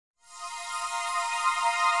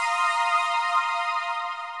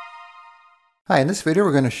Hi, in this video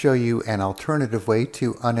we're going to show you an alternative way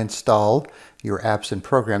to uninstall your apps and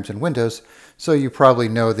programs in Windows. So you probably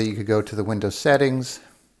know that you could go to the Windows settings,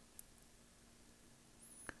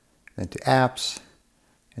 then to apps,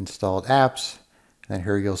 installed apps, and then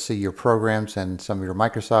here you'll see your programs and some of your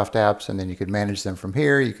Microsoft apps, and then you could manage them from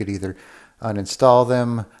here. You could either uninstall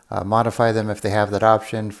them, modify them if they have that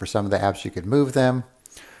option. For some of the apps you could move them,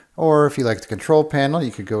 or if you like the control panel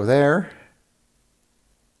you could go there.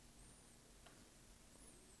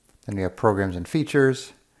 Then you have programs and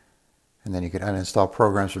features, and then you could uninstall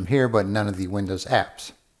programs from here, but none of the Windows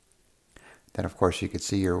apps. Then of course you could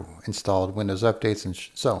see your installed Windows updates and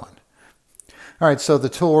so on. Alright, so the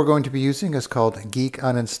tool we're going to be using is called Geek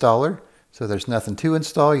Uninstaller. So there's nothing to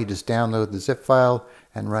install, you just download the zip file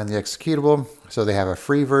and run the executable. So they have a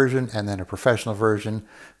free version and then a professional version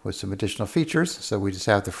with some additional features. So we just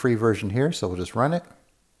have the free version here, so we'll just run it.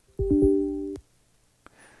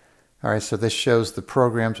 Alright, so this shows the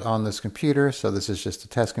programs on this computer. So this is just a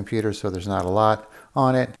test computer, so there's not a lot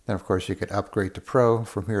on it. Then of course you could upgrade to Pro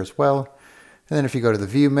from here as well. And then if you go to the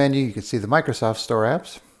View menu, you can see the Microsoft Store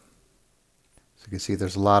apps. So you can see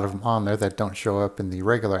there's a lot of them on there that don't show up in the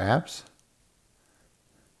regular apps.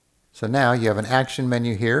 So now you have an action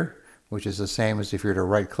menu here, which is the same as if you were to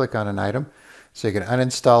right click on an item. So you can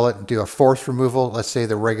uninstall it and do a force removal. Let's say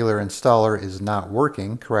the regular installer is not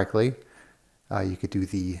working correctly. You could do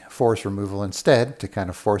the force removal instead to kind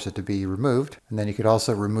of force it to be removed. And then you could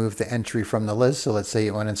also remove the entry from the list. So let's say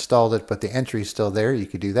you uninstalled it, but the entry is still there. You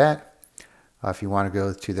could do that. If you want to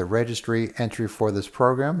go to the registry entry for this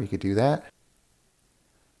program, you could do that.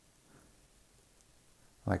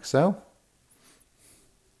 Like so.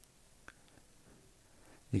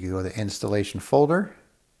 You could go to the installation folder.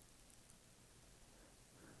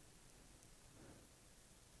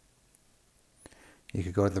 You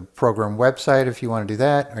could go to the program website if you want to do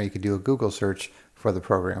that, or you could do a Google search for the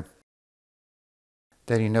program.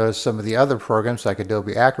 Then you notice some of the other programs, like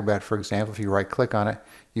Adobe Acrobat, for example. If you right click on it,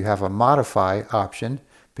 you have a modify option,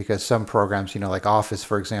 because some programs, like Office,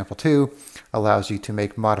 for example, too, allows you to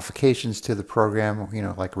make modifications to the program,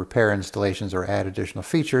 like repair installations or add additional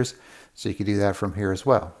features. So you could do that from here as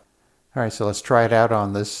well. All right, so let's try it out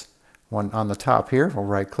on this one on the top here. We'll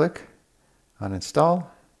right click, uninstall.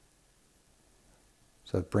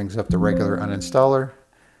 So it brings up the regular uninstaller,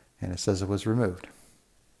 and it says it was removed.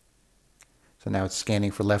 So now it's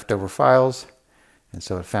scanning for leftover files, and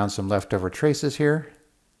so it found some leftover traces here.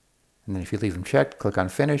 And then if you leave them checked, click on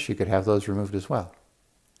Finish, you could have those removed as well.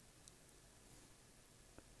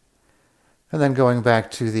 And then going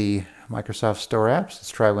back to the Microsoft Store apps, let's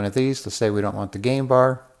try one of these. Let's say we don't want the game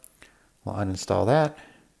bar. We'll uninstall that.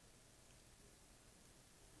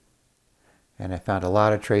 And I found a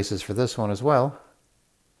lot of traces for this one as well.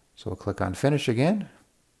 So we'll click on Finish again.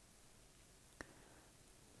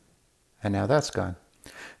 And now that's gone.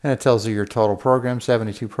 And it tells you your total program,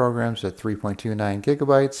 72 programs at 3.29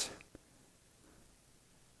 gigabytes.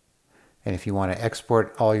 And if you want to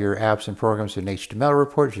export all your apps and programs to an HTML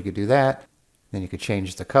report, you could do that. Then you could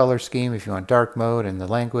change the color scheme if you want dark mode and the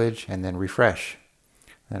language, and then refresh.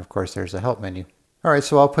 And of course there's the help menu. Alright,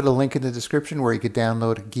 so I'll put a link in the description where you could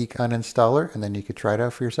download Geek Uninstaller, and then you could try it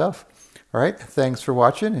out for yourself. Alright, thanks for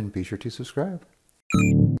watching, and be sure to subscribe.